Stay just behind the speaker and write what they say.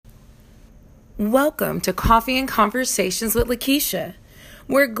Welcome to Coffee and Conversations with Lakeisha.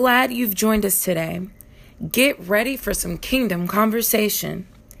 We're glad you've joined us today. Get ready for some kingdom conversation.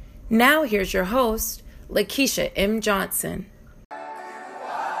 Now here's your host, Lakeisha M. Johnson.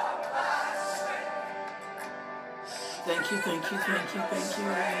 Thank you.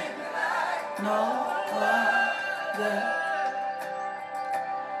 No other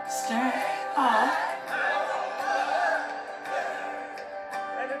strength.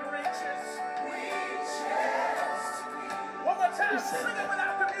 And it reaches. One more time, sing it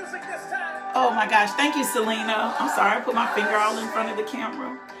without the music this time. Oh my gosh, thank you, Selena. I'm sorry, I put my finger all in front of the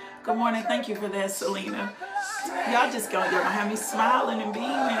camera. Good morning, thank you for that, Selena. Y'all just gonna have me smiling and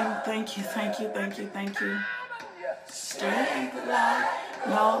beaming. Thank you. Strength like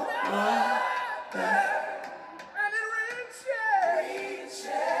no other. And it reaches.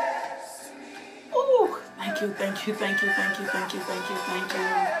 Ooh, thank you.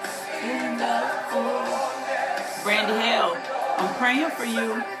 In the fullness. Brandy Hale, I'm praying for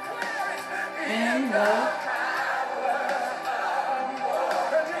you. In the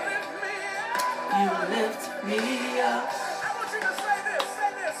you lift me up. I want you to say this.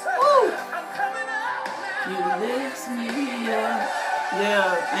 Woo. I'm coming out now. You lift me up.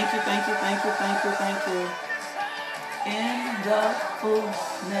 Yeah, thank you. In the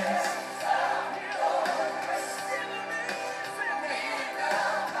fullness.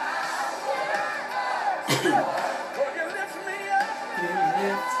 Oh, you lift me up. You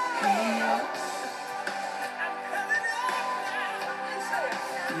lift me up. I'm coming out now. You say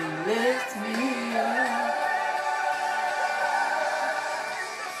it. You lift me up.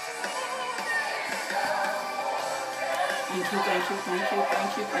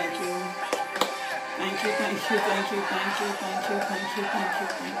 Thank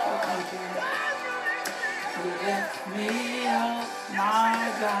you. You lift me up,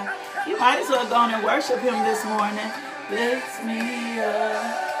 my God. You might as well go on and worship him this morning. Lift me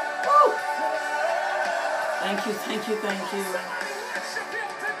up. Woo. Thank you. Worship him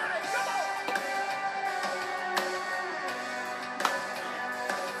tonight. Come on.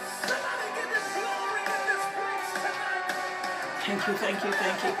 Somebody give him glory in this place tonight.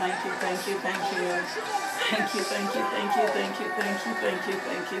 Thank you.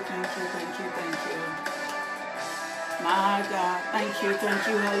 My God, thank you,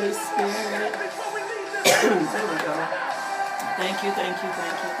 Holy Spirit. Before we leave this There we go. Thank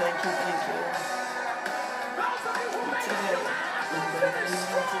you. those of you who Today, in the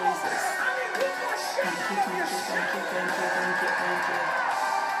name of Jesus. I need one more shout. Thank you.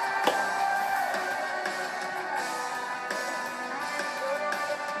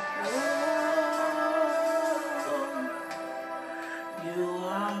 You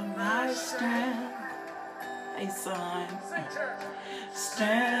are my strength, hey son, Sing, church.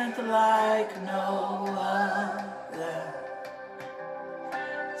 strength like no other,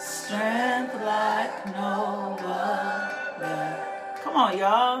 strength like no other. Come on,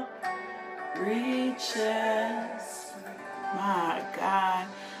 y'all. Reaches, my God.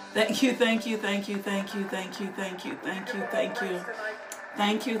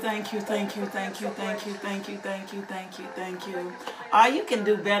 Thank you. Thank you. Oh, you can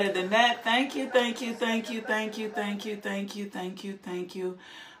do better than that. Thank you.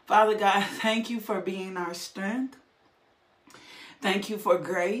 Father God, thank you for being our strength. Thank you for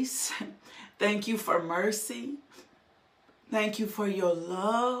grace. Thank you for mercy. Thank you for your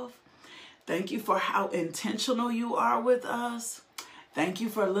love. Thank you for how intentional you are with us. Thank you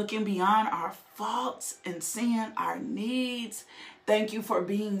for looking beyond our faults and seeing our needs. Thank you for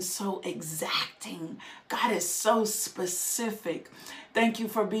being so exacting. God is so specific. Thank you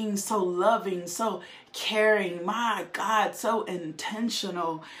for being so loving, so caring. My God, so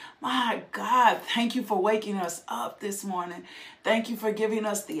intentional. My God, thank you for waking us up this morning. Thank you for giving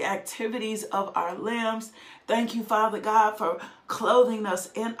us the activities of our limbs. Thank you, Father God, for clothing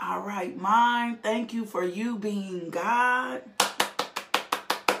us in our right mind. Thank you for you being God.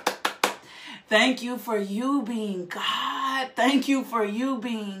 Thank you for you being God. Thank you for you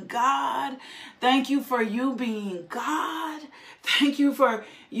being God. Thank you for you being God. Thank you for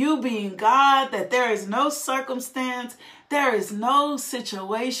you being God, that there is no circumstance, there is no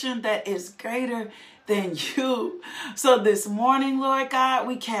situation that is greater than you. So this morning, Lord God,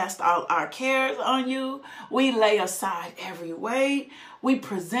 we cast all our cares on you. We lay aside every weight. We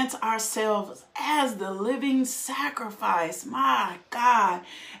present ourselves as the living sacrifice, my God.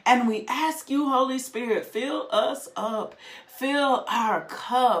 And we ask you, Holy Spirit, fill us up. Fill our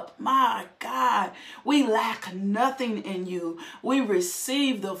cup. My God, we lack nothing in you. We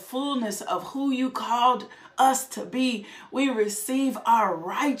receive the fullness of who you called us to be. We receive our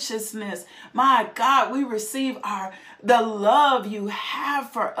righteousness. My God, we receive the love you have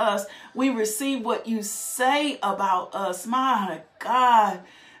for us. We receive what you say about us. My God.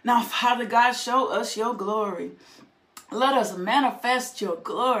 Now, Father God, show us your glory. Let us manifest your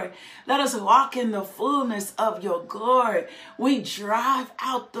glory. Let us walk in the fullness of your glory. We drive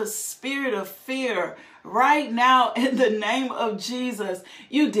out the spirit of fear right now in the name of Jesus.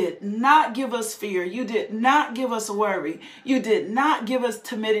 You did not give us fear. You did not give us worry. You did not give us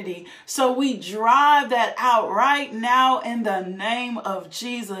timidity. So we drive that out right now in the name of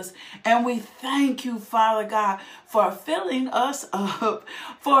Jesus. And we thank you, Father God, for filling us up,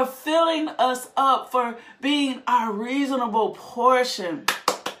 for being our reasonable portion,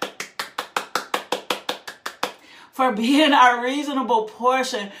 for being our reasonable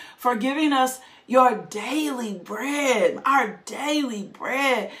portion, for giving us your daily bread, our daily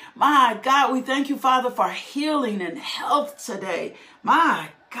bread. My God, we thank you, Father, for healing and health today. My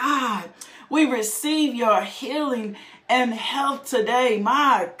God, we receive your healing and health today.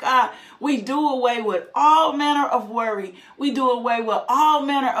 My God, we do away with all manner of worry. We do away with all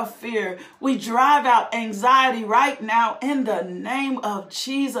manner of fear. We drive out anxiety right now in the name of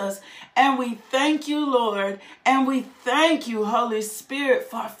Jesus. And we thank you, Lord. And we thank you, Holy Spirit,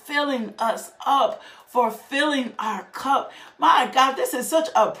 for filling us up, for filling our cup. My God, this is such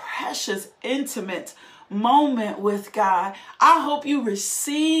a precious, intimate moment with God. I hope you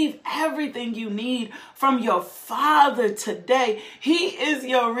receive everything you need from your Father today. He is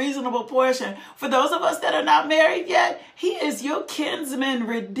your reasonable portion. For those of us that are not married yet, He is your kinsman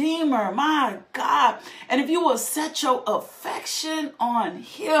redeemer. My God. And if you will set your affection on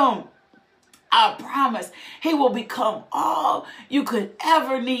Him, I promise He will become all you could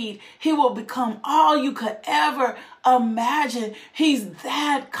ever need. He will become all you could ever imagine. He's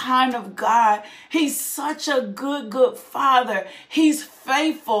that kind of God. He's such a good Father. He's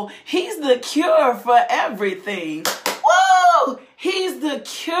faithful. He's the cure for everything. Whoa! He's the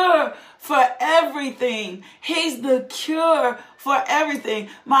cure for everything. He's the cure for everything.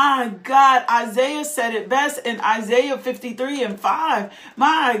 My God, Isaiah said it best in Isaiah 53:5.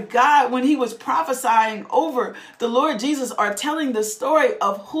 My God, when he was prophesying over the Lord Jesus, or telling the story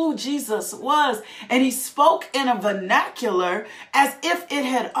of who Jesus was, and he spoke in a vernacular as if it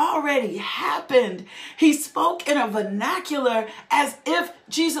had already happened. He spoke in a vernacular as if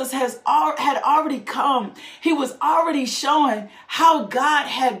Jesus had already come. He was already showing how God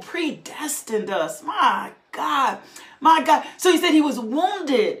had predestined us. My God. My God. So he said he was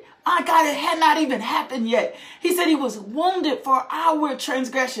wounded. My God, it had not even happened yet. He said he was wounded for our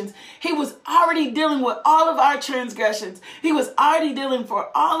transgressions. He was already dealing with all of our transgressions. He was already dealing for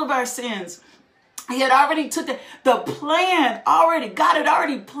all of our sins. He had already took the plan already. God had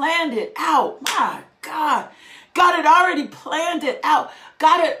already planned it out. My God. God had already planned it out.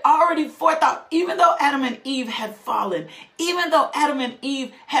 God had already forethought, even though Adam and Eve had fallen, even though Adam and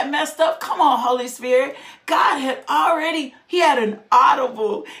Eve had messed up. Come on, Holy Spirit. God had already, He had an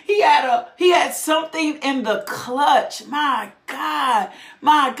audible. He had something in the clutch. My God,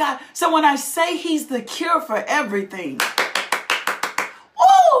 my God. So when I say He's the cure for everything,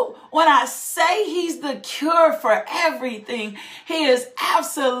 when I say He's the cure for everything, He is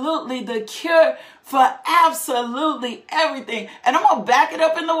absolutely the cure for absolutely everything. And I'm going to back it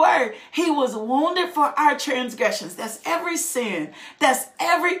up in the word. He was wounded for our transgressions. That's every sin. That's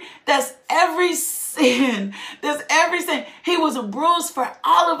every sin. That's every sin. He was bruised for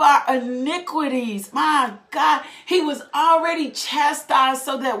all of our iniquities. My God, He was already chastised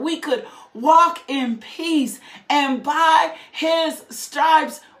so that we could walk in peace. And by His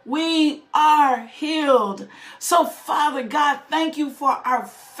stripes, we are healed. So, Father God, thank you for our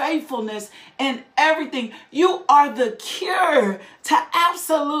faithfulness in everything. You are the cure to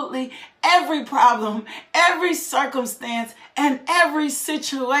absolutely every problem, every circumstance, and every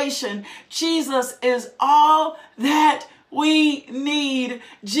situation. Jesus is all that we need.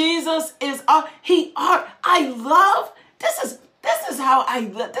 Jesus is all. This is why I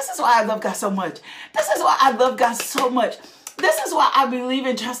love God so much. This is why I love God so much. This is why I believe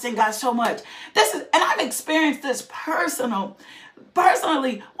and trust in God so much. And I've experienced this personally.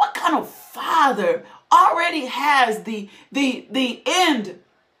 What kind of Father already has the end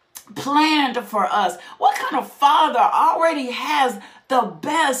planned for us? What kind of Father already has the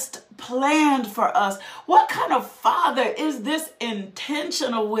best planned for us? What kind of father is this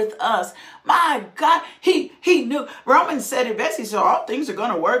intentional with us? My God, he knew. Romans said it best. He said, all things are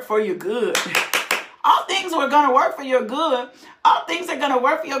going to work for your good. All things are going to work for your good. All things are going to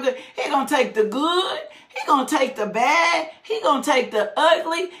work for your good. He's going to take the good. He's going to take the bad. He's going to take the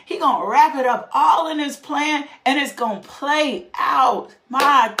ugly. He's going to wrap it up all in his plan, and it's going to play out.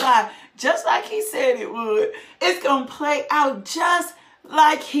 My God, just like he said it would. It's going to play out just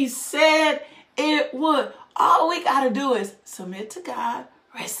like he said it would. All we got to do is submit to God,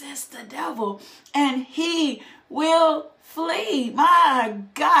 resist the devil, and he will flee. My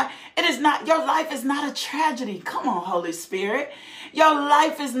God, it is not, your life is not a tragedy. Come on, Holy Spirit. Your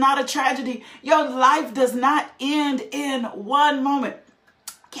life is not a tragedy. Your life does not end in one moment.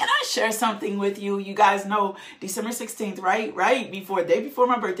 Can I share something with you? You guys know December 16th, right before, day before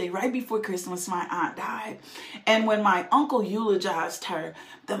my birthday, right before Christmas, my aunt died. And when my uncle eulogized her,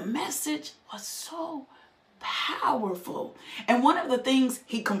 the message was so powerful. And one of the things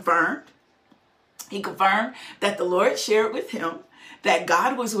he confirmed that the Lord shared with him, that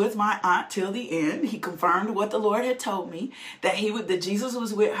God was with my aunt till the end. He confirmed what the Lord had told me, that Jesus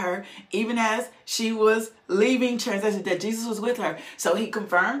was with her, even as she was leaving transition, that Jesus was with her. So he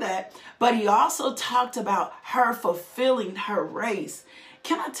confirmed that. But he also talked about her fulfilling her race.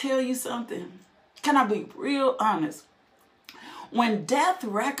 Can I tell you something? Can I be real honest? When death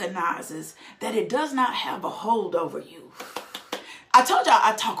recognizes that it does not have a hold over you, I told y'all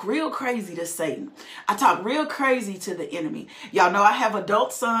I talk real crazy to Satan. I talk real crazy to the enemy. Y'all know I have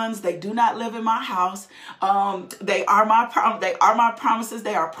adult sons. They do not live in my house. They are my promises.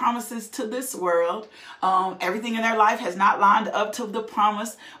 They are promises to this world. Everything in their life has not lined up to the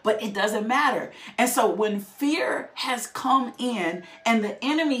promise, but it doesn't matter. And so when fear has come in and the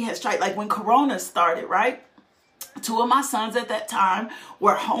enemy has tried, like when Corona started, right? 2 of my sons at that time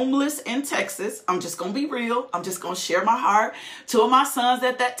were homeless in Texas. I'm just going to be real. I'm just going to share my heart. 2 of my sons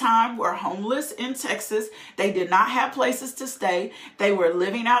at that time were homeless in Texas. They did not have places to stay. They were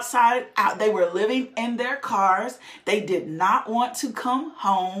living outside. They were living in their cars. They did not want to come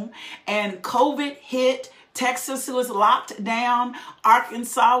home. And COVID hit. Texas was locked down.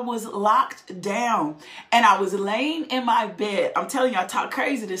 Arkansas was locked down. And I was laying in my bed. I'm telling you, I talk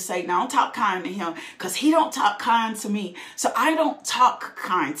crazy to Satan. I don't talk kind to him because he don't talk kind to me. So I don't talk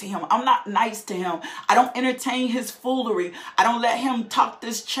kind to him. I'm not nice to him. I don't entertain his foolery. I don't let him talk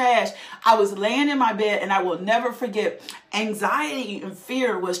this trash. I was laying in my bed, and I will never forget, anxiety and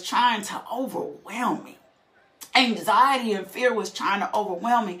fear was trying to overwhelm me. Anxiety and fear was trying to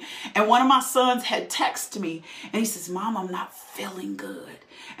overwhelm me. And one of my sons had texted me and he says, Mom, I'm not feeling good.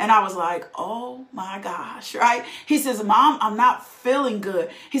 And I was like, oh my gosh, right? He says, Mom, I'm not feeling good.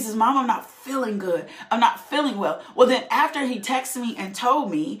 He says, Mom, I'm not feeling good. I'm not feeling well. Well, then after he texted me and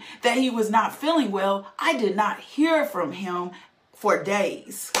told me that he was not feeling well, I did not hear from him for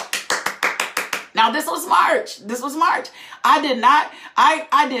days. Now, this was March. I did not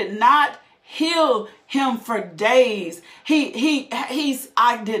heal him for days.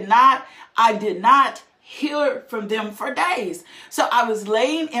 I did not hear from them for days. So I was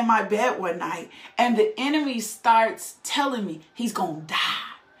laying in my bed one night and the enemy starts telling me he's going to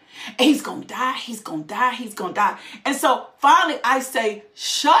die. He's going to die. He's going to die. He's going to die. And so finally I say,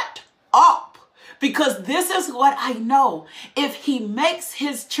 shut up. Because this is what I know. If he makes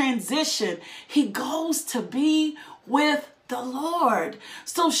his transition, he goes to be with the Lord.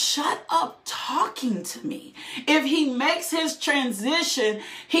 So shut up talking to me. If he makes his transition,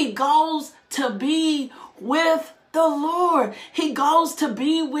 he goes to be with the Lord. He goes to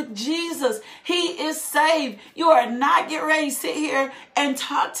be with Jesus. He is saved. You are not getting ready to sit here and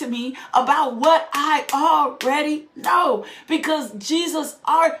talk to me about what I already know, because Jesus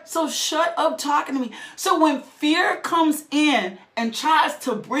are. So shut up talking to me. So when fear comes in and tries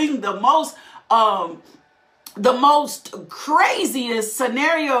to bring the most craziest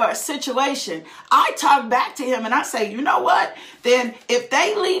scenario or situation, I talk back to him and I say, you know what? Then if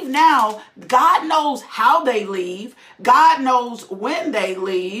they leave now, God knows how they leave. God knows when they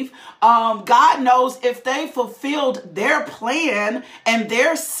leave. God knows if they fulfilled their plan and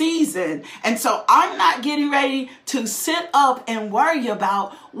their season. And so I'm not getting ready to sit up and worry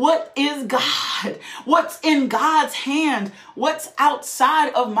about what is God, what's in God's hand, what's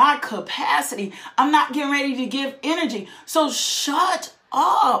outside of my capacity. I'm not getting ready to give energy. So shut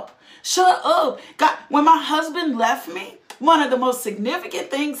up. Shut up. God, when my husband left me, one of the most significant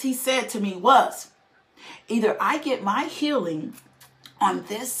things he said to me was, either I get my healing on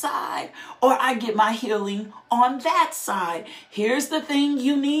this side or I get my healing on that side. Here's the thing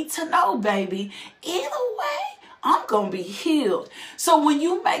you need to know, baby. Either way, I'm going to be healed. So when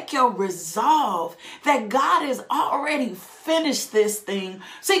you make your resolve that God has already finished this thing,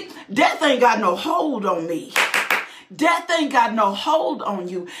 see, death ain't got no hold on me. Death ain't got no hold on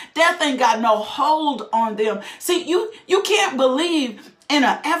you. Death ain't got no hold on them. See, you can't believe in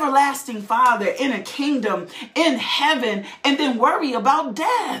an everlasting Father, in a kingdom, in heaven, and then worry about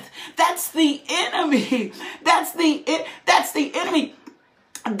death. That's the enemy. That's the enemy.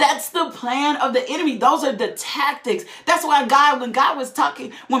 That's the plan of the enemy. Those are the tactics. That's why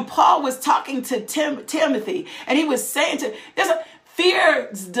when Paul was talking to Timothy, and he was saying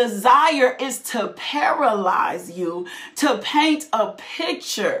fear's desire is to paralyze you, to paint a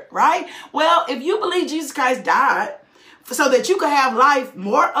picture, right? Well, if you believe Jesus Christ died so that you could have life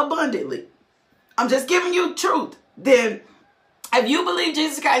more abundantly, I'm just giving you truth, then if you believe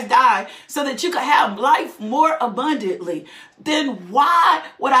Jesus Christ died so that you could have life more abundantly, then why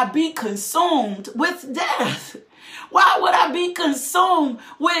would I be consumed with death? Why would I be consumed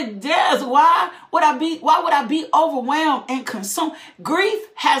with death? Why would I be overwhelmed and consumed? Grief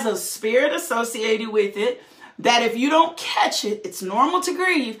has a spirit associated with it that if you don't catch it, it's normal to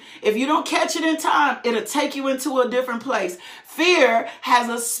grieve. If you don't catch it in time, it'll take you into a different place. Fear has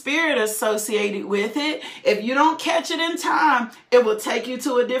a spirit associated with it. If you don't catch it in time, it will take you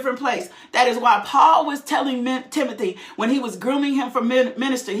to a different place. That is why Paul was telling Timothy when he was grooming him for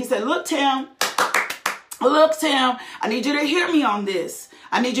ministry, he said, look, Tim, I need you to hear me on this.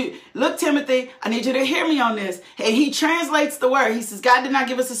 Look, Timothy, I need you to hear me on this. And he translates the word. He says, God did not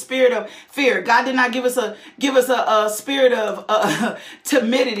give us a spirit of fear. God did not give us a spirit of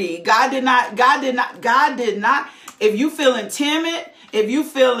timidity. God did not. If you feeling timid, if you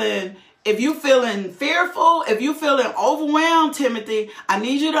feeling fearful, if you feeling overwhelmed, Timothy, I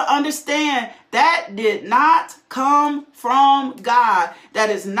need you to understand that did not come from God. That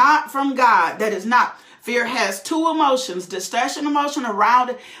is not from God. That is not. Fear has two emotions, distraction emotion around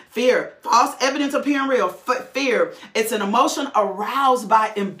it. Fear, false evidence appearing real. Fear, it's an emotion aroused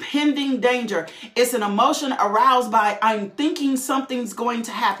by impending danger. It's an emotion aroused by I'm thinking something's going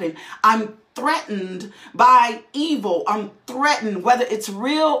to happen. I'm threatened by evil. I'm threatened, whether it's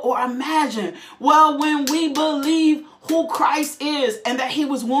real or imagined. Well, when we believe who Christ is and that he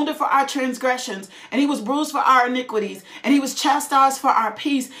was wounded for our transgressions and he was bruised for our iniquities and he was chastised for our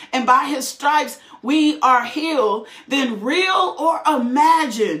peace, and by his stripes we are healed, then real or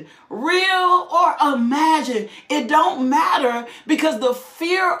imagine, it don't matter, because the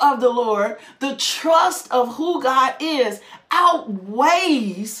fear of the Lord, the trust of who God is,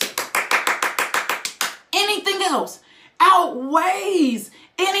 outweighs anything else.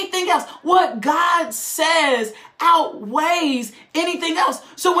 What God says outweighs anything else.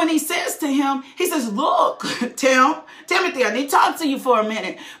 So when he says to him, he says, look, Timothy, I need to talk to you for a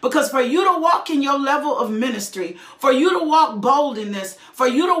minute, because for you to walk in your level of ministry, for you to walk bold in this, for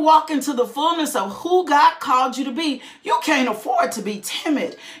you to walk into the fullness of who God called you to be, you can't afford to be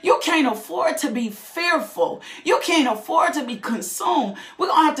timid. You can't afford to be fearful. You can't afford to be consumed. We're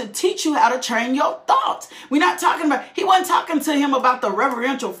going to have to teach you how to train your thoughts. He wasn't talking to him about the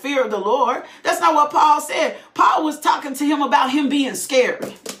reverential fear of the Lord. That's not what Paul said. Paul was talking to him about him being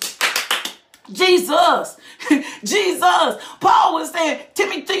scary. Jesus. Paul was saying,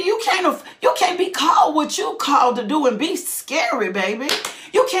 Timothy, you can't be called what you called to do and be scary, baby.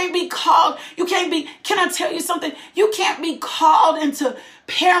 Can I tell you something? You can't be called into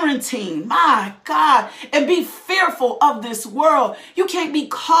parenting, my God, and be fearful of this world. You can't be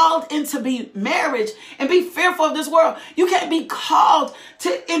called into marriage and be fearful of this world. You can't be called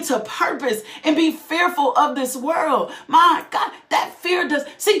into purpose and be fearful of this world. My God, that fear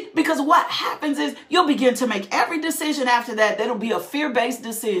because what happens is you'll begin to make every decision after that'll be a fear-based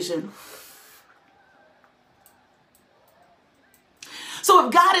decision. So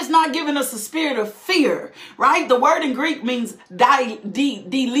if God is not giving us a spirit of fear, right? The word in Greek means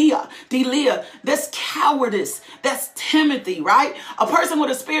delia. That's cowardice. That's timidity, right? A person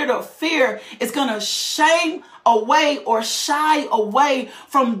with a spirit of fear is going to shame away or shy away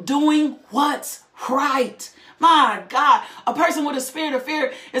from doing what's right. My God, a person with a spirit of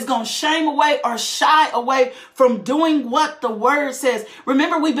fear is going to shame away or shy away from doing what the word says.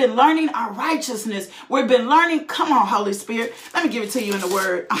 Remember, we've been learning our righteousness. We've been learning. Come on, Holy Spirit. Let me give it to you in the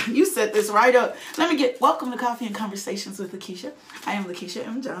word. You set this right up. Welcome to Coffee and Conversations with Lakeisha. I am Lakeisha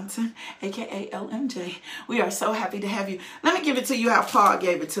M. Johnson, aka LMJ. We are so happy to have you. Let me give it to you how Paul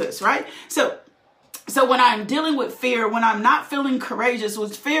gave it to us, right? So when I'm dealing with fear, when I'm not feeling courageous,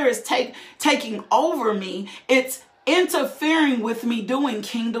 when fear is taking over me, it's interfering with me doing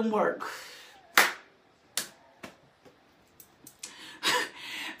kingdom work.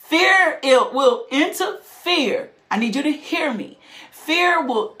 Fear, it will interfere I need you to hear me. Fear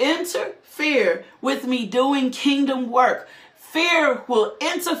will interfere with me doing kingdom work. Fear will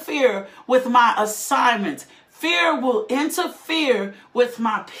interfere with my assignments. Fear will interfere with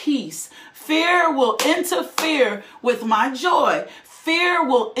my peace. Fear will interfere with my joy. Fear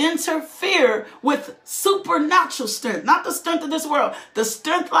will interfere with supernatural strength, not the strength of this world, the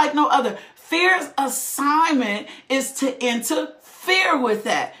strength like no other. Fear's assignment is to interfere with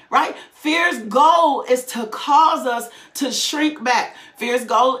that, right? Fear's goal is to cause us to shrink back. Fear's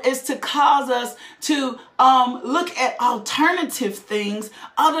goal is to cause us to look at alternative things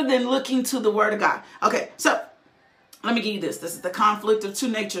other than looking to the word of God. Okay, so let me give you this. This is the conflict of two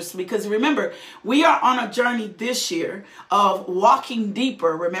natures, because remember, we are on a journey this year of walking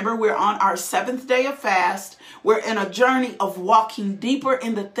deeper. Remember, we're on our 7th day of fast. We're in a journey of walking deeper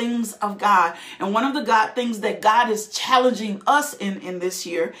in the things of God. And one of the things that God is challenging us in this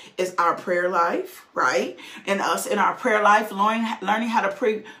year is our prayer life, right? And us in our prayer life, learning how to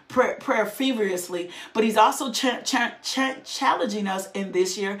pray feverishly. But he's also challenging us in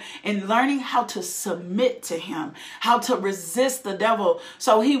this year in learning how to submit to him, how to resist the devil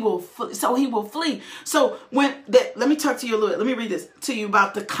so he will flee. So let me talk to you a little bit. Let me read this to you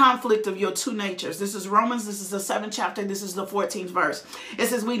about the conflict of your two natures. This is Romans. This is the 7th chapter. This is the 14th verse. It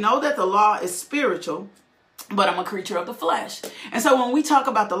says, we know that the law is spiritual, but I'm a creature of the flesh. And so when we talk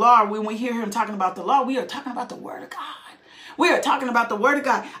about the law, when we hear him talking about the law, we are talking about the word of God. We are talking about the word of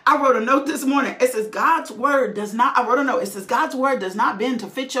God. I wrote a note this morning. It says God's word does not, I wrote a note. It says God's word does not bend to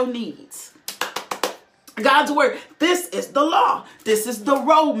fit your needs. God's word. This is the law. This is the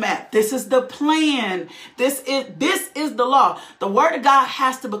roadmap. This is the plan. This is the law. The word of God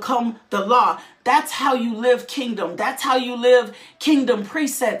has to become the law. That's how you live kingdom. That's how you live kingdom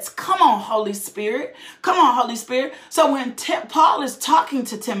precepts. Come on, Holy Spirit. Come on, Holy Spirit. So when Paul is talking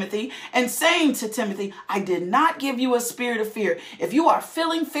to Timothy and saying to Timothy, I did not give you a spirit of fear. If you are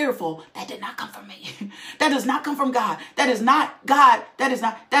feeling fearful, that did not come from me. That does not come from God. That is not God. That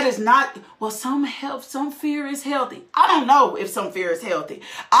is not, well, some fear is healthy. I don't know if some fear is healthy.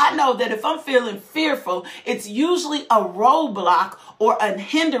 I know that if I'm feeling fearful, it's usually a roadblock or a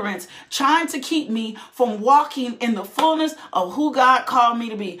hindrance trying to keep me from walking in the fullness of who God called me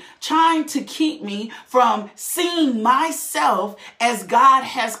to be, trying to keep me from seeing myself as God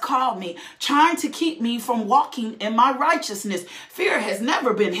has called me, trying to keep me from walking in my righteousness. Fear has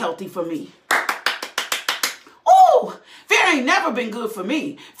never been healthy for me. Ooh, fear ain't never been good for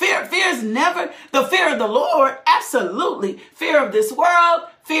me. Fear is never the fear of the Lord. Absolutely. Fear of this world,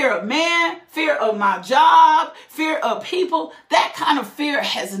 fear of man, fear of my job, fear of people. That kind of fear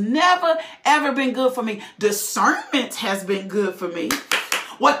has never, ever been good for me. Discernment has been good for me.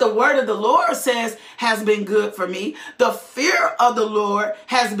 What the word of the Lord says has been good for me. The fear of the Lord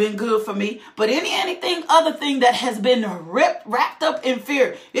has been good for me. But anything other thing that has been wrapped up in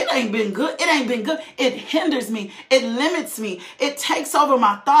fear, it ain't been good. It ain't been good. It hinders me. It limits me. It takes over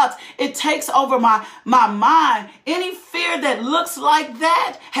my thoughts. It takes over my mind. Any fear that looks like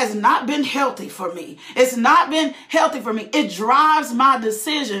that has not been healthy for me. It's not been healthy for me. It drives my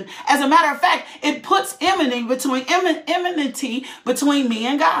decision. As a matter of fact, it puts enmity between me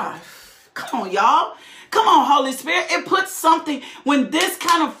and God. Come on, y'all. Come on, Holy Spirit. It puts something, when this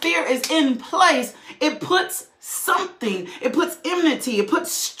kind of fear is in place, it puts something. It puts enmity. It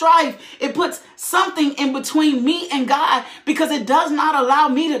puts strife. It puts something in between me and God, because it does not allow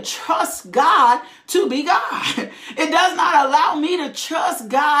me to trust God to be God. It does not allow me to trust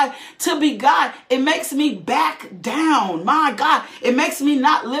God to be God. It makes me back down. My God. It makes me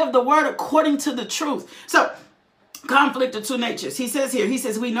not live the word according to the truth. So, conflict of two natures. He says here,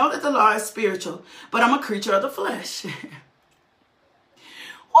 we know that the law is spiritual, but I'm a creature of the flesh.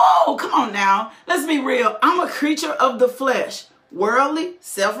 Whoa, come on now. Let's be real. I'm a creature of the flesh. Worldly,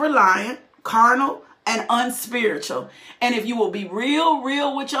 self-reliant, carnal, and unspiritual. And if you will be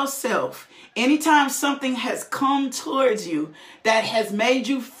real with yourself, anytime something has come towards you that has made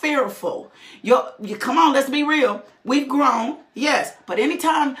you fearful, come on, let's be real. We've grown, yes, but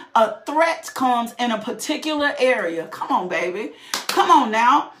anytime a threat comes in a particular area, come on, baby, come on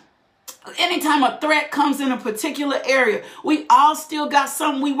now. Anytime a threat comes in a particular area, we all still got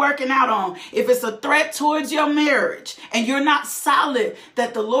something we working out on. If it's a threat towards your marriage and you're not solid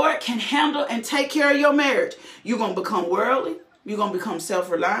that the Lord can handle and take care of your marriage, you're going to become worldly. You're going to become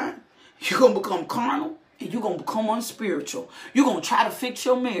self-reliant. You're going to become carnal. and you're going to become unspiritual. You're going to try to fix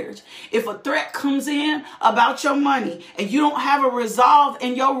your marriage. If a threat comes in about your money and you don't have a resolve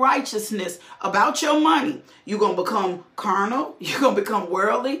in your righteousness about your money, you're going to become carnal. You're going to become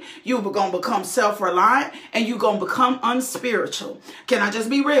worldly. You're going to become self-reliant, and you're going to become unspiritual. Can I just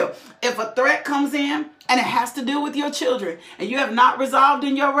be real? If a threat comes in and it has to do with your children, and you have not resolved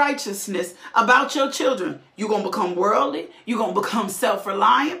in your righteousness about your children, you're going to become worldly, you're going to become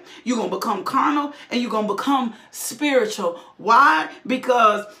self-reliant, you're going to become carnal, and you're going to become spiritual. Why?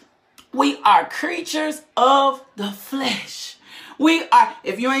 Because we are creatures of the flesh. We are,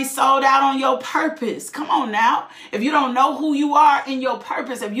 if you ain't sold out on your purpose, come on now. If you don't know who you are in your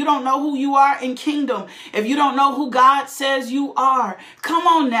purpose, if you don't know who you are in kingdom, if you don't know who God says you are, come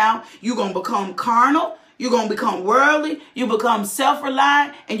on now. You're going to become carnal. You're going to become worldly. You become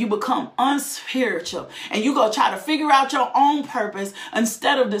self-reliant, and you become unspiritual. And you go try to figure out your own purpose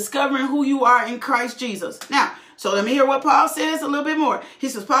instead of discovering who you are in Christ Jesus. Now, so let me hear what Paul says a little bit more. He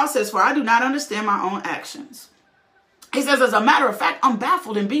says, Paul says, for I do not understand my own actions. He says, as a matter of fact, I'm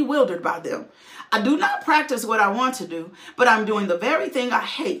baffled and bewildered by them. I do not practice what I want to do, but I'm doing the very thing I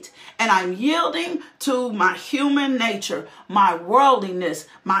hate. And I'm yielding to my human nature, my worldliness,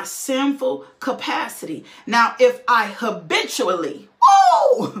 my sinful capacity. Now, if I habitually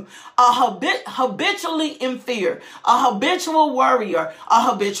in fear, a habitual worrier, a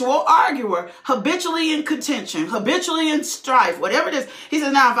habitual arguer, habitually in contention, habitually in strife, whatever it is. He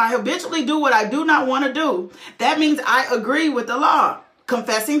says, now, if I habitually do what I do not want to do, that means I agree with the law,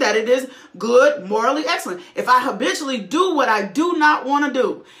 confessing that it is good, morally excellent. If I habitually do what I do not want to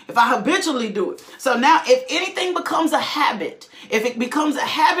do, if I habitually do it. So now if anything becomes a habit, if it becomes a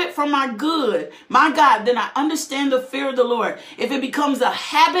habit for my good, my God, then I understand the fear of the Lord. If it becomes a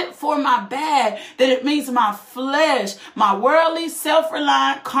habit for my bad, then it means my flesh, my worldly,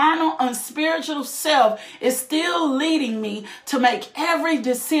 self-reliant, carnal, unspiritual self is still leading me to make every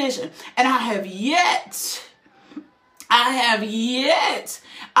decision. And I have yet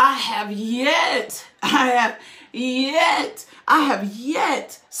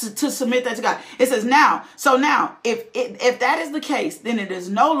to submit that to God. It says now, if that is the case, then it is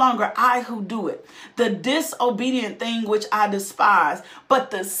no longer I who do it, the disobedient thing which I despise,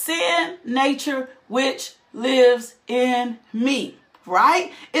 but the sin nature which lives in me.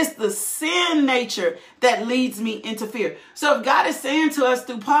 Right? It's the sin nature that leads me into fear. So if God is saying to us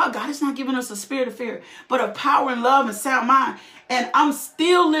through Paul, God is not giving us a spirit of fear, but of power and love and sound mind. And I'm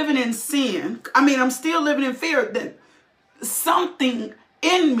still living in sin. I'm still living in fear. Then something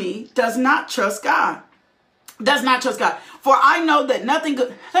in me does not trust God. Does not trust God. For I know that nothing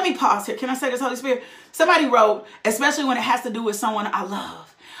good. Let me pause here. Can I say this, Holy Spirit? Somebody wrote, especially when it has to do with someone I love.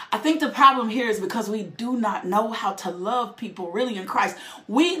 I think the problem here is because we do not know how to love people really in Christ.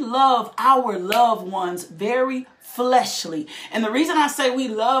 We love our loved ones very fleshly. And the reason I say we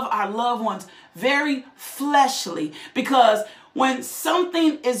love our loved ones very fleshly, because when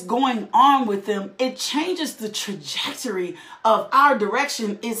something is going on with them, it changes the trajectory of our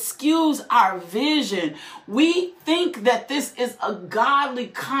direction. It skews our vision. We think that this is a godly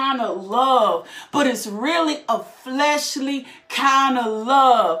kind of love, but it's really a fleshly kind of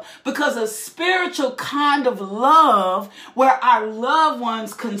love, because a spiritual kind of love where our loved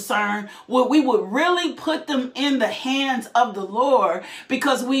ones concerned, where we would really put them in the hands of the Lord,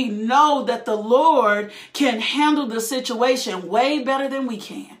 because we know that the Lord can handle the situation way better than we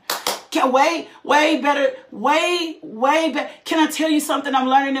can. Way better. Can I tell you something I'm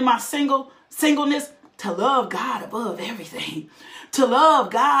learning in my singleness? To love God above everything. To love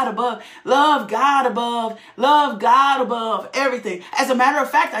God above everything. As a matter of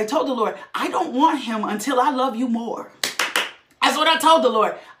fact, I told the Lord, I don't want him until I love you more. That's what I told the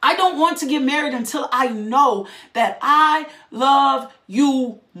Lord. I don't want to get married until I know that I love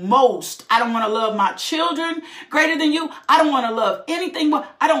you most. I don't want to love my children greater than you. I don't want to love anything but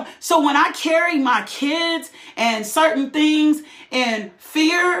So when I carry my kids and certain things in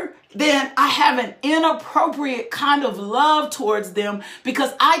fear, then I have an inappropriate kind of love towards them,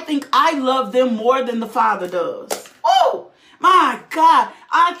 because I think I love them more than the Father does. Oh, my God,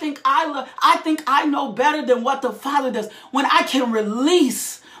 I think I know better than what the Father does. When I can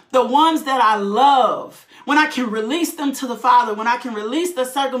release the ones that I love, when I can release them to the Father, when I can release the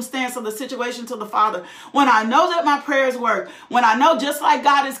circumstance or the situation to the Father, when I know that my prayers work, when I know just like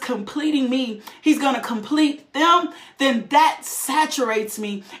God is completing me, he's going to complete them, then that saturates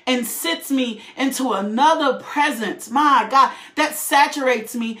me and sits me into another presence. My God, that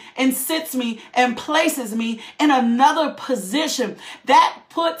saturates me and sits me and places me in another position. That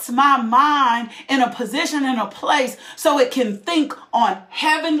puts my mind in a position, in a place, so it can think on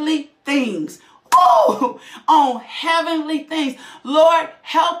heavenly things. on heavenly things. Lord,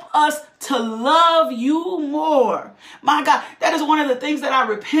 help us to love you more. My God, that is one of the things that I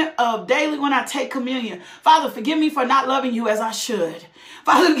repent of daily when I take communion. Father, forgive me for not loving you as I should.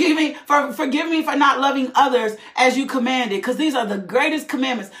 Father, forgive me for not loving others as you commanded, because these are the greatest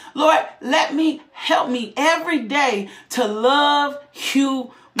commandments. Lord, help me every day to love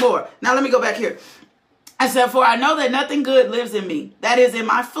you more. Now let me go back here. I said, for I know that nothing good lives in me, that is in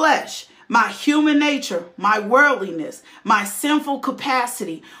my flesh, my human nature, my worldliness, my sinful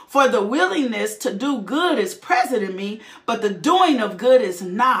capacity. For the willingness to do good is present in me, but the doing of good is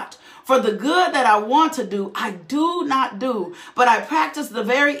not. For the good that I want to do, I do not do, but I practice the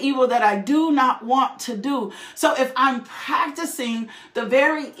very evil that I do not want to do. So if I'm practicing the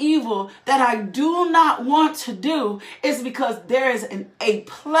very evil that I do not want to do, it's because there is a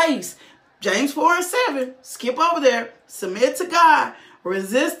place. James 4:7, skip over there, submit to God,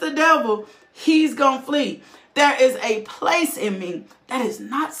 resist the devil, he's going to flee. There is a place in me that is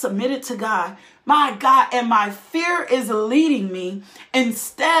not submitted to God. My God, and my fear is leading me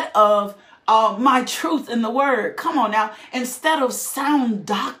instead of my truth in the word. Come on now. Instead of sound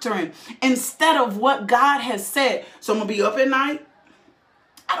doctrine, instead of what God has said. So I'm going to be up at night.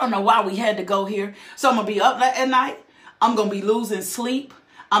 I don't know why we had to go here. So I'm going to be up at night. I'm going to be losing sleep.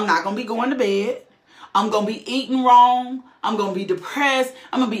 I'm not going to be going to bed. I'm going to be eating wrong. I'm going to be depressed.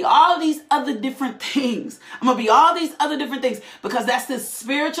 I'm going to be all these other different things. I'm going to be all these other different things because that's the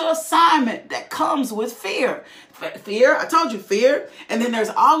spiritual assignment that comes with fear. Fear, I told you, fear. And then there's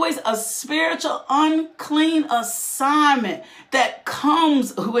always a spiritual unclean assignment that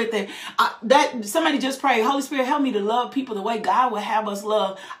comes with it. That somebody just prayed, Holy Spirit, help me to love people the way God would have us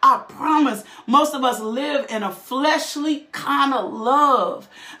love. I promise most of us live in a fleshly kind of love.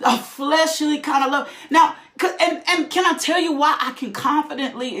 A fleshly kind of love. Now, and can I tell you why I can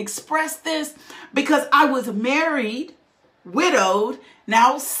confidently express this? Because I was married, widowed,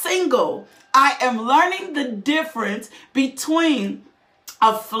 now single. I am learning the difference between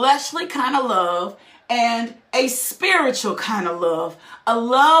a fleshly kind of love and a spiritual kind of love. A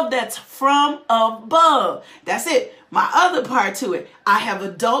love that's from above. That's it. My other part to it. I have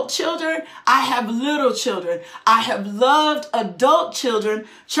adult children. I have little children. I have loved adult children,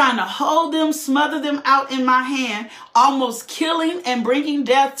 trying to hold them, smother them out in my hand, almost killing and bringing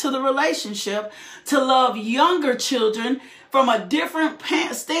death to the relationship, to love younger children from a different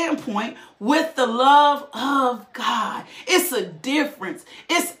standpoint with the love of God. It's a difference.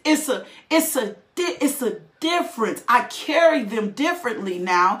 It's a difference. I carry them differently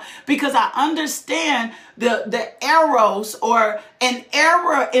now because I understand the arrows, or an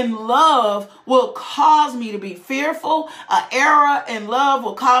error in love will cause me to be fearful. An error in love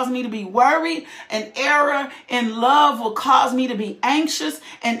will cause me to be worried. An error in love will cause me to be anxious.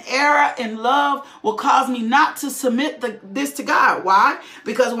 An error in love will cause me not to submit this to God. Why?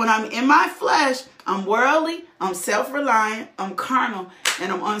 Because when I'm in my flesh, I'm worldly, I'm self-reliant, I'm carnal,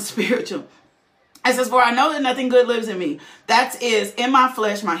 and I'm unspiritual. It says, for I know that nothing good lives in me. That is in my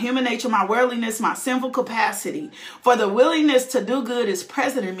flesh, my human nature, my worldliness, my sinful capacity. For the willingness to do good is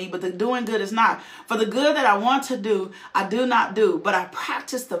present in me, but the doing good is not. For the good that I want to do, I do not do. But I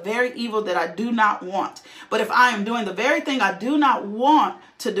practice the very evil that I do not want. But if I am doing the very thing I do not want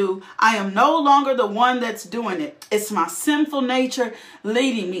to do, I am no longer the one that's doing it. It's my sinful nature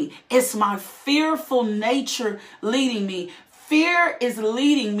leading me. It's my fearful nature leading me. Fear is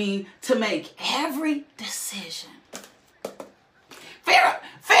leading me to make every decision.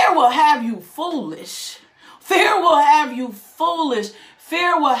 Fear will have you foolish. Fear will have you foolish.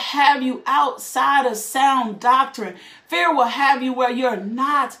 Fear will have you outside of sound doctrine. Fear will have you where you're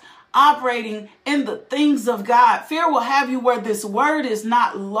not operating in the things of God. Fear will have you where this word is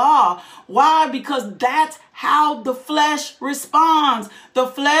not law. Why? Because that's how the flesh responds. The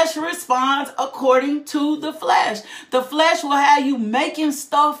flesh responds according to the flesh. The flesh will have you making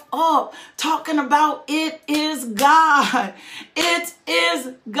stuff up, talking about it is God. It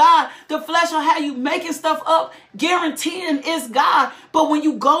is God. The flesh will have you making stuff up, guaranteeing it's God. But when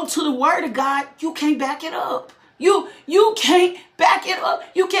you go to the word of God, you can't back it up. You can't back it up.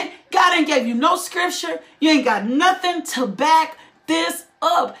 You can't. God ain't gave you no scripture. You ain't got nothing to back this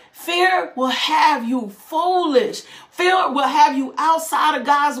up. Fear will have you foolish. Fear will have you outside of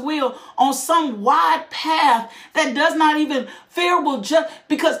God's will on some wide path that does not even, fear will just,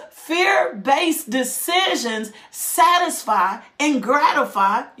 because fear-based decisions satisfy and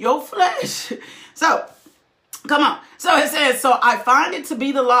gratify your flesh. So Come on. So it says, so I find it to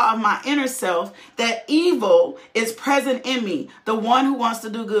be the law of my inner self that evil is present in me, the one who wants to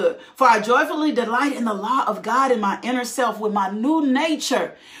do good. For I joyfully delight in the law of God in my inner self with my new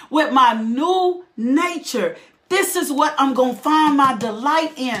nature. With my new nature. This is what I'm going to find my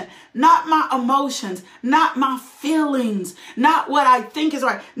delight in. Not my emotions, not my feelings, not what I think is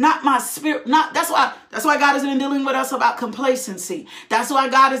right, not my spirit. That's why God has been dealing with us about complacency. That's why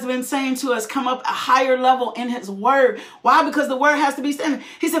God has been saying to us, come up a higher level in his word. Why? Because the word has to be standing.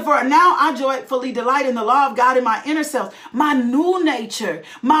 He said, for now I joyfully delight in the law of God in my inner self, my new nature,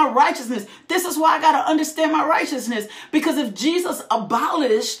 my righteousness. This is why I got to understand my righteousness. Because if Jesus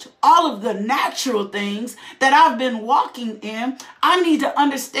abolished all of the natural things that I've been walking in, I need to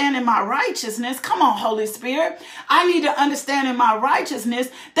understand in my righteousness. Come on, Holy Spirit. I need to understand in my righteousness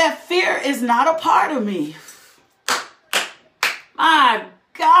that fear is not a part of me. My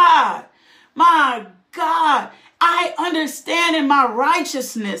God, my God. I understand in my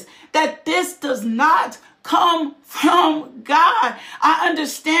righteousness that this does not come from God. I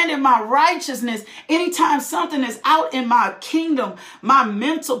understand in my righteousness, anytime something is out in my kingdom, my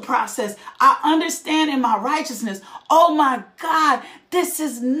mental process, I understand in my righteousness, oh my God, this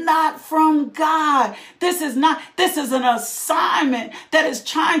is not from God. This is an assignment that is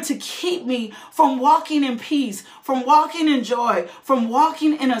trying to keep me from walking in peace, from walking in joy, from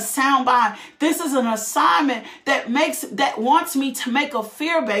walking in a sound mind. This is an assignment that wants me to make a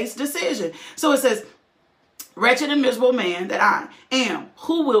fear-based decision. So it says, wretched and miserable man that I am,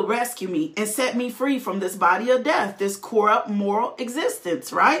 who will rescue me and set me free from this body of death, this corrupt moral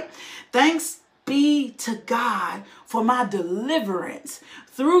existence, right? Thanks be to God for my deliverance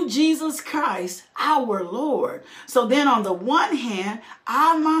through Jesus Christ, our Lord. So then on the one hand,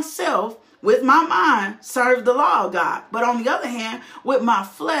 I myself with my mind serve the law of God. But on the other hand, with my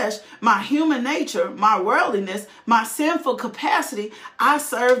flesh, my human nature, my worldliness, my sinful capacity, I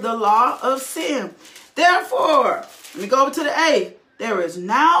serve the law of sin. Therefore, let me go over to the A. There is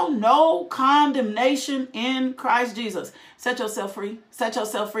now no condemnation in Christ Jesus. Set yourself free. Set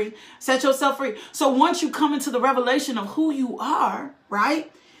yourself free. Set yourself free. So once you come into the revelation of who you are,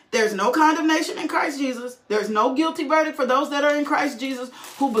 right? There's no condemnation in Christ Jesus. There's no guilty verdict for those that are in Christ Jesus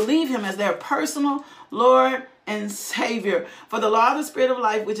who believe him as their personal Lord and Savior. For the law of the Spirit of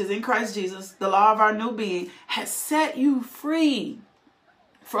life, which is in Christ Jesus, the law of our new being, has set you free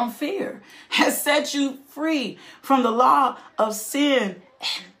from fear, has set you free from the law of sin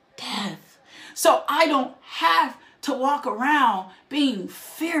and death. So I don't have to walk around being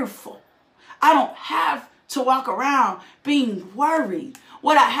fearful. I don't have to walk around being worried.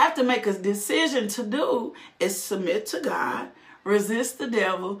 What I have to make a decision to do is submit to God, resist the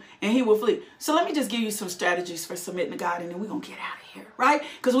devil, and he will flee. So let me just give you some strategies for submitting to God, and then we're going to get out of here, right?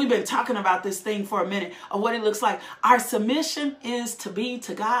 Because we've been talking about this thing for a minute of what it looks like. Our submission is to be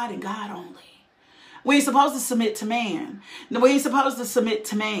to God and God only. We ain't supposed to submit to man. We ain't supposed to submit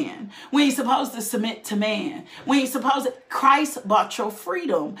to man. We ain't supposed to submit to man. We ain't supposed to. Christ bought your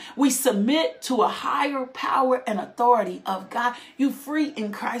freedom. We submit to a higher power and authority of God. You free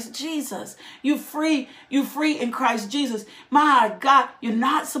in Christ Jesus. You free in Christ Jesus. My God, you're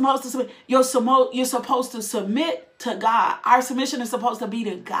not supposed to submit. You're supposed to submit to God. Our submission is supposed to be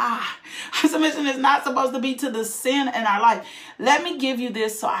to God. Our submission is not supposed to be to the sin in our life. Let me give you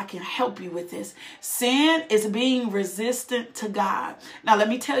this so I can help you with this. Sin is being resistant to God. Now, let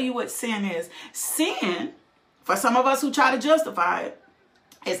me tell you what sin is. Sin, for some of us who try to justify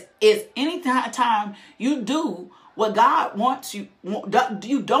it, is any time you do what God wants you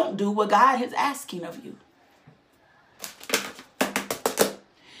don't do what God is asking of you.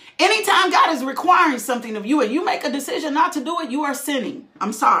 Anytime God is requiring something of you and you make a decision not to do it, you are sinning.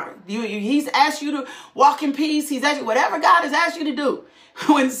 I'm sorry. He's asked you to walk in peace. He's asked you whatever God has asked you to do.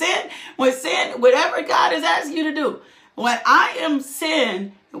 When sin, whatever God has asked you to do. When I am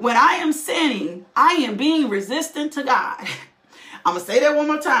sinning, I am being resistant to God. I'm going to say that one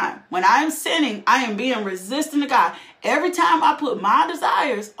more time. When I am sinning, I am being resistant to God. Every time I put my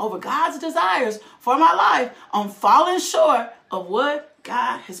desires over God's desires for my life, I'm falling short of what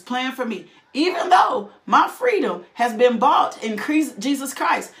God has planned for me. Even though my freedom has been bought in Jesus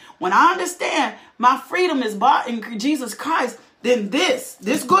Christ. When I understand my freedom is bought in Jesus Christ, then this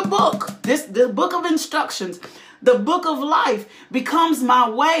good book, the book of instructions, the book of life becomes my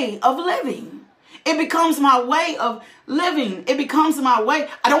way of living. It becomes my way of living. It becomes my way.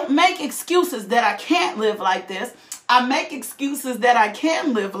 I don't make excuses that I can't live like this. I make excuses that I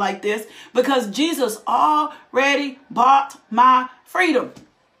can live like this because Jesus already bought my freedom.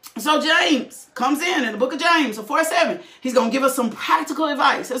 So James comes in the book of James, so 4:7. He's going to give us some practical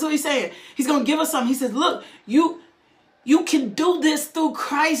advice. That's what he's saying. He's going to give us some. He says, look, you can do this through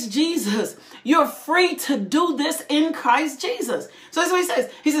Christ Jesus. You're free to do this in Christ Jesus. So that's what he says.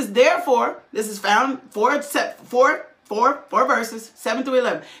 He says, therefore, this is found four verses, 7 through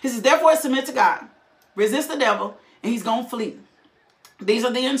 11. He says, therefore, submit to God, resist the devil, and he's going to flee. These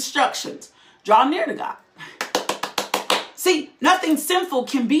are the instructions. Draw near to God. See, nothing sinful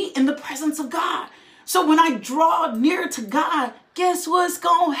can be in the presence of God. So when I draw near to God, guess what's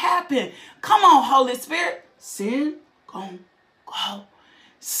going to happen? Come on, Holy Spirit. Sin gonna go.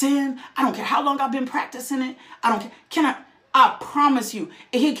 Sin, I don't care how long I've been practicing it. I don't care. I promise you,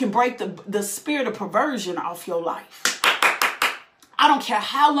 he can break the spirit of perversion off your life. I don't care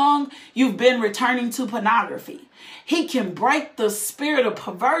how long you've been returning to pornography. He can break the spirit of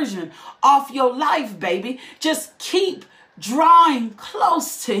perversion off your life, baby. Just keep drawing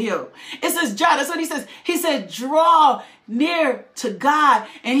close to him. It says, draw. That's what he says. He said, draw near to God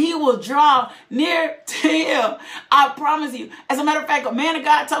and he will draw near to him. I promise you. As a matter of fact, a man of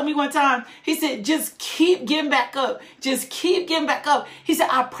God told me one time, he said, just keep getting back up. Just keep getting back up. He said,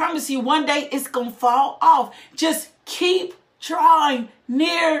 I promise you one day it's going to fall off. Just keep drawing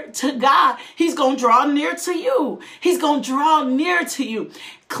near to God. He's going to draw near to you. He's going to draw near to you.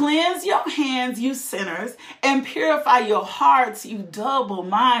 Cleanse your hands, you sinners, and purify your hearts, you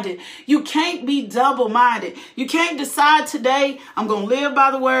double-minded. You can't be double-minded. You can't decide today, I'm going to live by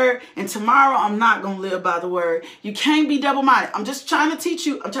the word, and tomorrow I'm not going to live by the word. You can't be double-minded. I'm just trying to teach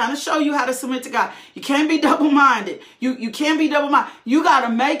you. I'm trying to show you how to submit to God. You can't be double-minded. You can't be double-minded. You got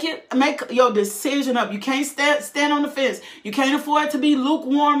to make your decision up. You can't stand on the fence. You can't afford to be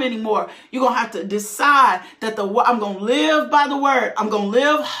lukewarm anymore. You're going to have to decide that I'm going to live by the word. I'm going to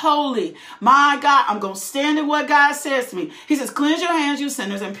live holy. My God, I'm going to stand in what God says to me. He says, cleanse your hands, you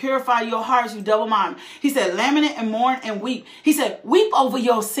sinners, and purify your hearts, you double-minded. He said, lament and mourn and weep. He said, weep over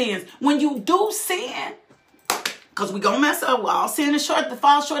your sins. When you do sin, because we're going to mess up. We're all sin is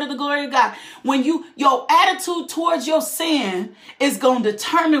fall short of the glory of God. When your attitude towards your sin is going to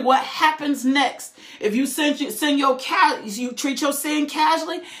determine what happens next. If you you treat your sin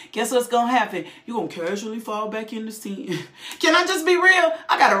casually, guess what's going to happen? You're going to casually fall back into sin. Can I just be real?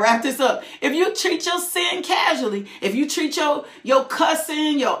 I got to wrap this up. If you treat your sin casually, if you treat your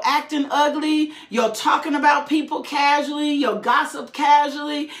cussing, your acting ugly, your talking about people casually, your gossip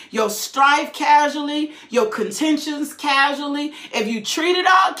casually, your strife casually, your contentions casually, if you treat it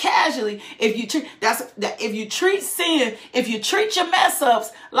all casually, if you treat sin, if you treat your mess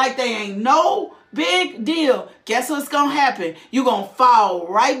ups like they ain't no big deal, guess what's going to happen? You're going to fall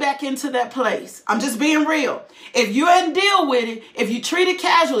right back into that place. I'm just being real. If you ain't deal with it, if you treat it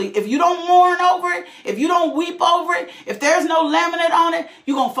casually, if you don't mourn over it, if you don't weep over it, if there's no laminate on it,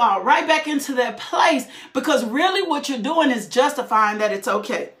 you're going to fall right back into that place, because really what you're doing is justifying that it's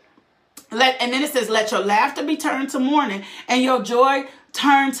okay. And then it says, let your laughter be turned to mourning and your joy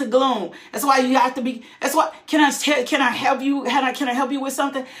turn to gloom. That's why you have to be, that's why, can I help you? Can I help you with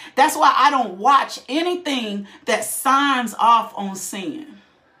something? That's why I don't watch anything that signs off on sin.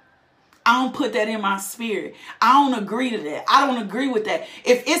 I don't put that in my spirit. I don't agree to that. I don't agree with that.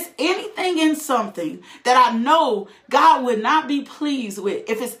 If it's anything in something that I know God would not be pleased with,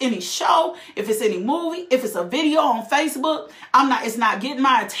 if it's any show, if it's any movie, if it's a video on Facebook, it's not getting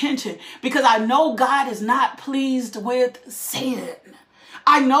my attention, because I know God is not pleased with sin.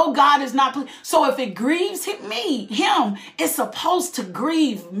 I know God is not pleased. So if it grieves him, it's supposed to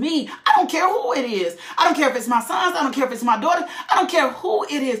grieve me. I don't care who it is. I don't care if it's my sons. I don't care if it's my daughter. I don't care who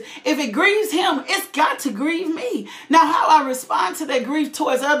it is. If it grieves him, it's got to grieve me. Now, how I respond to that grief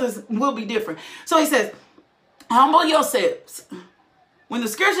towards others will be different. So he says, humble yourselves. When the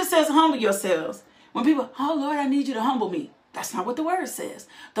scripture says humble yourselves, when people, oh Lord, I need you to humble me. That's not what the word says.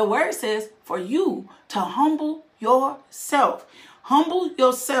 The word says for you to humble yourself. Humble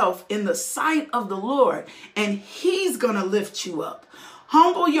yourself in the sight of the Lord, and he's going to lift you up.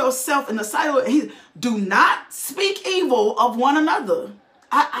 Humble yourself in the sight of the Lord. Do not speak evil of one another.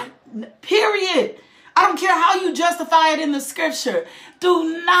 Period. I don't care how you justify it in the scripture.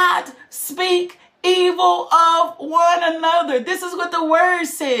 Do not speak evil of one another. This is what the word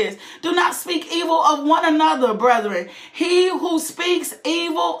says. Do not speak evil of one another, brethren. He who speaks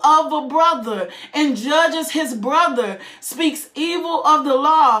evil of a brother and judges his brother speaks evil of the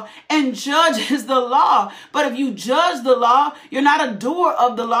law and judges the law. But if you judge the law, you're not a doer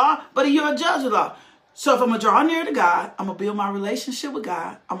of the law, but you're a judge of the law. So if I'm going to draw near to God, I'm going to build my relationship with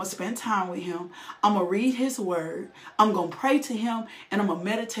God. I'm going to spend time with him. I'm going to read his word. I'm going to pray to him, and I'm going to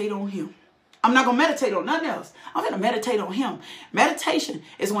meditate on him. I'm not going to meditate on nothing else. I'm going to meditate on him. Meditation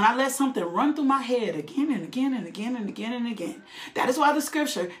is when I let something run through my head again and again and again and again and again. That is why the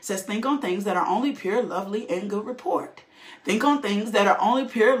scripture says, think on things that are only pure, lovely, and good report. Think on things that are only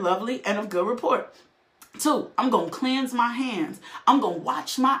pure, lovely, and of good report. 2, I'm going to cleanse my hands. I'm going to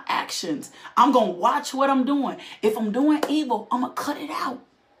watch my actions. I'm going to watch what I'm doing. If I'm doing evil, I'm going to cut it out.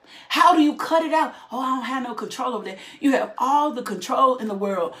 How do you cut it out? Oh, I don't have no control over that. You have all the control in the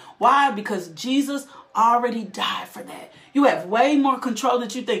world. Why? Because Jesus already died for that. You have way more control than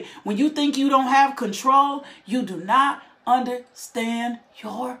you think. When you think you don't have control, you do not understand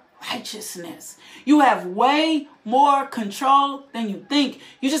your righteousness. You have way more control than you think.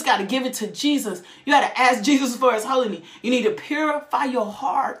 You just got to give it to Jesus. You got to ask Jesus for his holiness. You need to purify your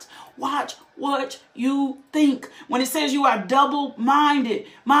heart. Watch what you think. When it says you are double-minded,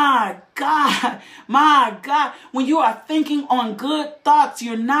 my God, when you are thinking on good thoughts,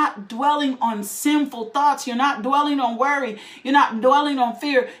 you're not dwelling on sinful thoughts. You're not dwelling on worry. You're not dwelling on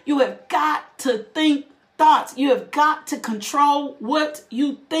fear. You have got to think thoughts. You have got to control what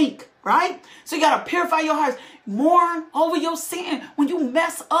you think, right? So you got to purify your hearts. Mourn over your sin. When you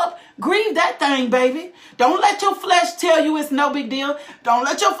mess up, grieve that thing, baby. Don't let your flesh tell you it's no big deal. Don't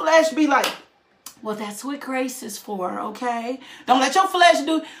let your flesh be like, well, that's what grace is for, okay? Don't let your flesh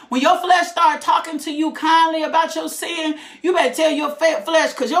do. When your flesh start talking to you kindly about your sin, you better tell your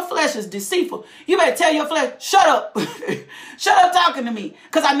flesh, because your flesh is deceitful. You better tell your flesh, shut up. Shut up talking to me,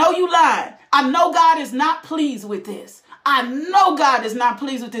 because I know you lying. I know God is not pleased with this. I know God is not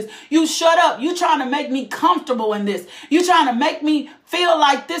pleased with this. You shut up. You trying to make me comfortable in this. You trying to make me feel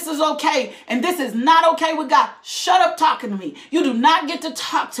like this is okay and this is not okay with God. Shut up talking to me. You do not get to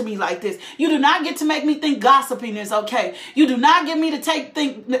talk to me like this. You do not get to make me think gossiping is okay. You do not get me to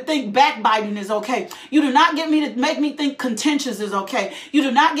think backbiting is okay. You do not get me to make me think contentious is okay. You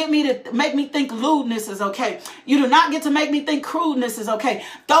do not get me to make me think lewdness is okay. You do not get to make me think crudeness is okay.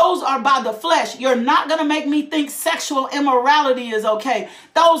 Those are by the flesh. You're not going to make me think sexual immorality is okay.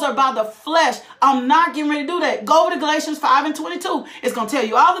 Those are by the flesh. I'm not getting ready to do that. Go over to Galatians 5:22. It's going to tell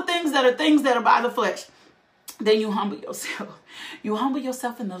you all the things that are by the flesh. Then you humble yourself. You humble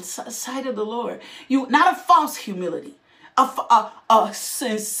yourself in the sight of the Lord. You, not a false humility. A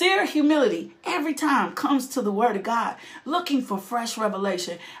sincere humility every time comes to the word of God, looking for fresh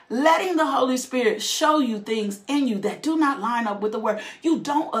revelation, letting the Holy Spirit show you things in you that do not line up with the word. You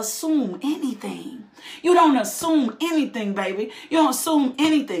don't assume anything. You don't assume anything, baby. You don't assume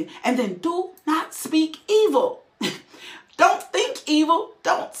anything. And then do not speak evil. Don't think evil.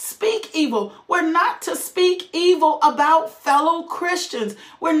 Don't speak evil. We're not to speak evil about fellow Christians.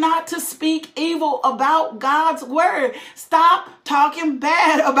 We're not to speak evil about God's word. Stop talking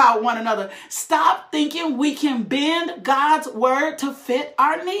bad about one another. Stop thinking we can bend God's word to fit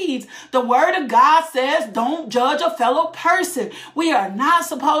our needs. The word of God says don't judge a fellow person. We are not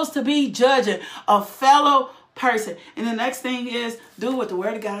supposed to be judging a fellow person. And the next thing is do what the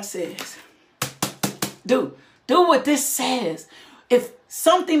word of God says. Do what this says. If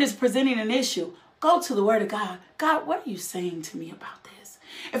something is presenting an issue, go to the word of God. God, what are you saying to me about this?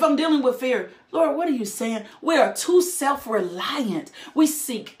 If I'm dealing with fear, Lord, what are you saying? We are too self-reliant. We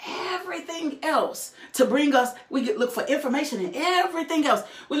seek everything else to bring us. We look for information in everything else.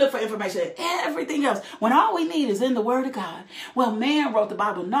 We look for information in everything else when all we need is in the word of God. Well, man wrote the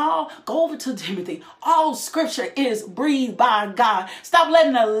Bible. No, go over to Timothy. All scripture is breathed by God. Stop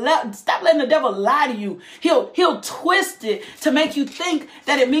letting the devil lie to you. He'll twist it to make you think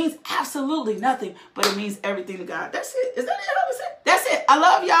that it means absolutely nothing, but it means everything to God. That's it. Is that it? That's it. I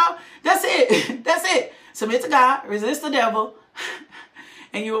love y'all. That's it. That's it. Submit to God, resist the devil,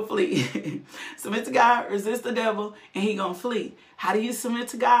 and you will flee. Submit to God, resist the devil, and he gonna flee. How do you submit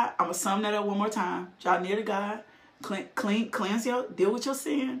to God? I'm gonna sum that up one more time. Draw near to God, cleanse deal with your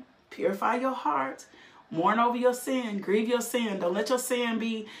sin, purify your heart, mourn over your sin, grieve your sin. Don't let your sin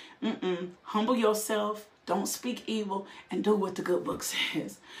be, humble yourself. Don't speak evil, and do what the good book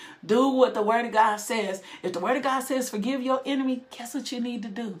says. Do what the word of God says. If the word of God says forgive your enemy, guess what you need to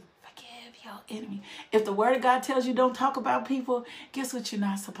do? Forgive your enemy. If the word of God tells you don't talk about people, guess what you're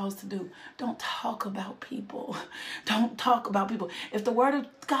not supposed to do? Don't talk about people. Don't talk about people. If the word of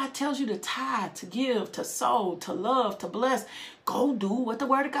God tells you to tithe, to give, to sow, to love, to bless, go do what the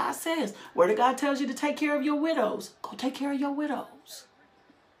word of God says. Word of God tells you to take care of your widows. Go take care of your widows.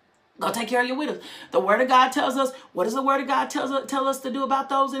 Go take care of your widows. The word of God tells us, what does the word of God tell us to do about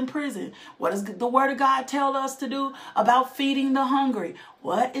those in prison? What does the word of God tell us to do about feeding the hungry?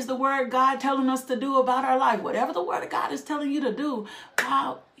 What is the word of God telling us to do about our life? Whatever the word of God is telling you to do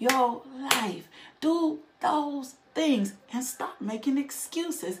about your life, do those things and stop making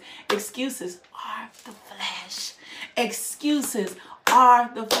excuses. Excuses are the flesh. Excuses are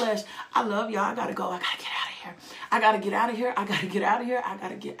the flesh. I love y'all. I gotta go. I gotta get out of here. I gotta get out of here. I gotta get out of here. I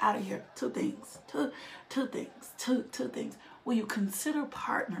gotta get out of here. Two things. Two things. Will you consider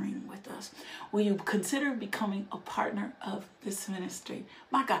partnering with us? Will you consider becoming a partner of this ministry?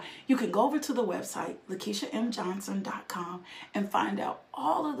 My God, you can go over to the website, LakeishaMJohnson.com, and find out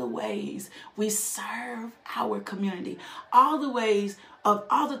all of the ways we serve our community, all the ways of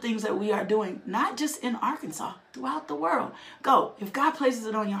all the things that we are doing, not just in Arkansas, throughout the world. Go. If God places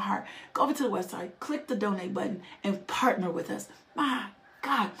it on your heart, go over to the website, click the donate button, and partner with us. My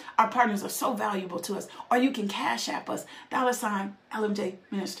God, our partners are so valuable to us. Or you can Cash App us, $LMJ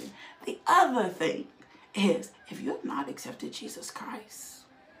Ministry. The other thing is, if you have not accepted Jesus Christ,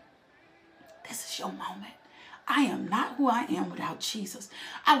 this is your moment. I am not who I am without Jesus.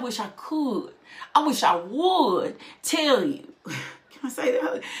 I wish I could. I wish I would tell you. Can I say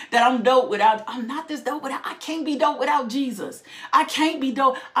that I'm dope without, I'm not this dope without, I can't be dope without Jesus. I can't be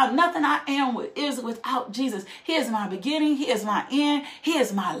dope. Nothing I am is without Jesus. He is my beginning. He is my end. He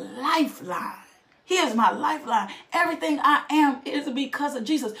is my lifeline. He is my lifeline. Everything I am is because of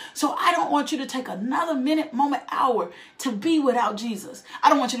Jesus. So I don't want you to take another minute, moment, hour to be without Jesus. I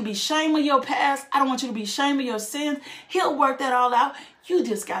don't want you to be ashamed of your past. I don't want you to be ashamed of your sins. He'll work that all out. You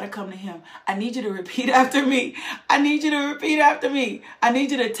just got to come to him. I need you to repeat after me. I need you to repeat after me. I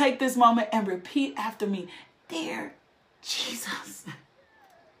need you to take this moment and repeat after me. Dear Jesus,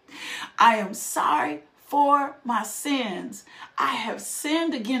 I am sorry for my sins. I have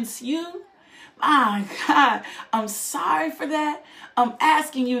sinned against you. My God, I'm sorry for that. I'm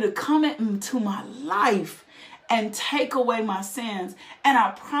asking you to come into my life and take away my sins. And I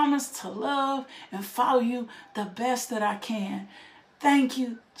promise to love and follow you the best that I can. Thank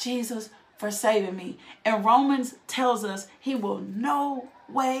you, Jesus, for saving me. And Romans tells us he will no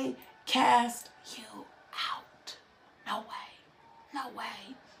way cast you out. No way, no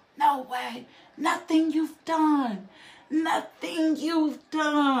way, no way. Nothing you've done. Nothing you've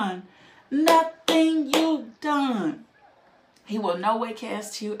done. Nothing you've done. He will no way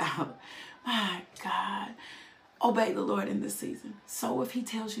cast you out. My God. Obey the Lord in this season. Sow if he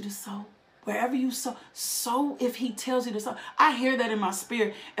tells you to sow. Wherever you sow if he tells you to sow. I hear that in my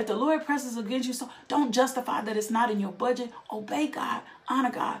spirit. If the Lord presses against you, so don't justify that it's not in your budget. Obey God, honor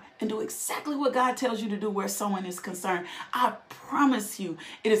God, and do exactly what God tells you to do where sowing is concerned. I promise you,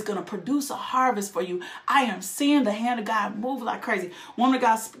 it is going to produce a harvest for you. I am seeing the hand of God move like crazy. Woman of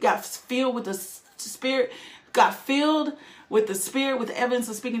God got filled with the Spirit, got filled with the Spirit, with the evidence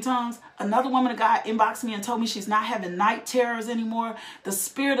of speaking tongues. Another woman of God inboxed me and told me she's not having night terrors anymore. The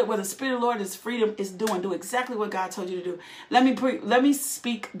Spirit, where the Spirit of the Lord is freedom, is do exactly what God told you to do. Let me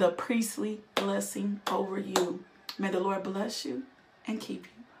speak the priestly blessing over you. May the Lord bless you and keep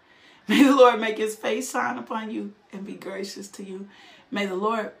you. May the Lord make his face shine upon you and be gracious to you. May the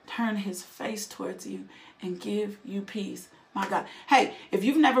Lord turn his face towards you and give you peace. My God. Hey, if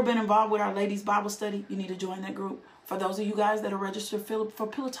you've never been involved with our ladies Bible study, you need to join that group. For those of you guys that are registered for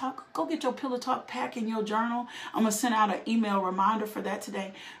Pillow Talk, go get your Pillow Talk pack in your journal. I'm going to send out an email reminder for that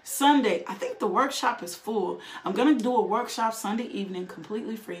today. Sunday, I think the workshop is full. I'm going to do a workshop Sunday evening,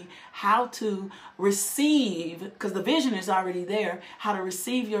 completely free, how to receive, because the vision is already there, how to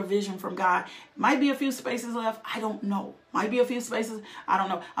receive your vision from God. Might be a few spaces left. I don't know. Might be a few spaces. I don't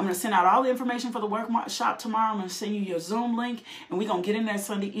know. I'm going to send out all the information for the workshop tomorrow. I'm going to send you your Zoom link, and we're going to get in there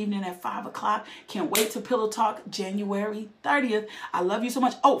Sunday evening at 5 o'clock. Can't wait to Pillow Talk January 30th. I love you so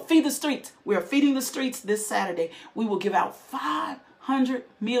much. Oh, Feed the Streets. We're feeding the streets this Saturday. We will give out 500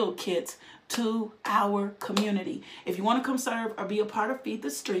 meal kits to our community. If you want to come serve or be a part of Feed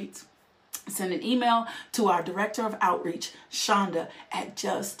the Streets, send an email to our Director of Outreach, Shonda, at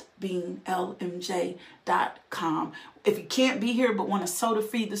justbeinglmj.com. If you can't be here but want to sow to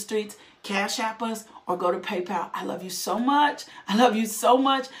Feed the Streets, Cash App us or go to PayPal. I love you so much. I love you so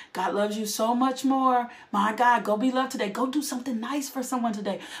much. God loves you so much more. My God, go be loved today. Go do something nice for someone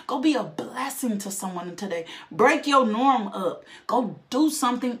today. Go be a blessing to someone today. Break your norm up. Go do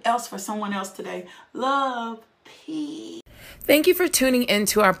something else for someone else today. Love, peace. Thank you for tuning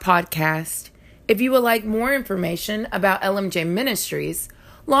into our podcast. If you would like more information about LMJ Ministries,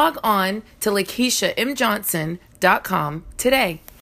 log on to LakeishaMJohnson.com today.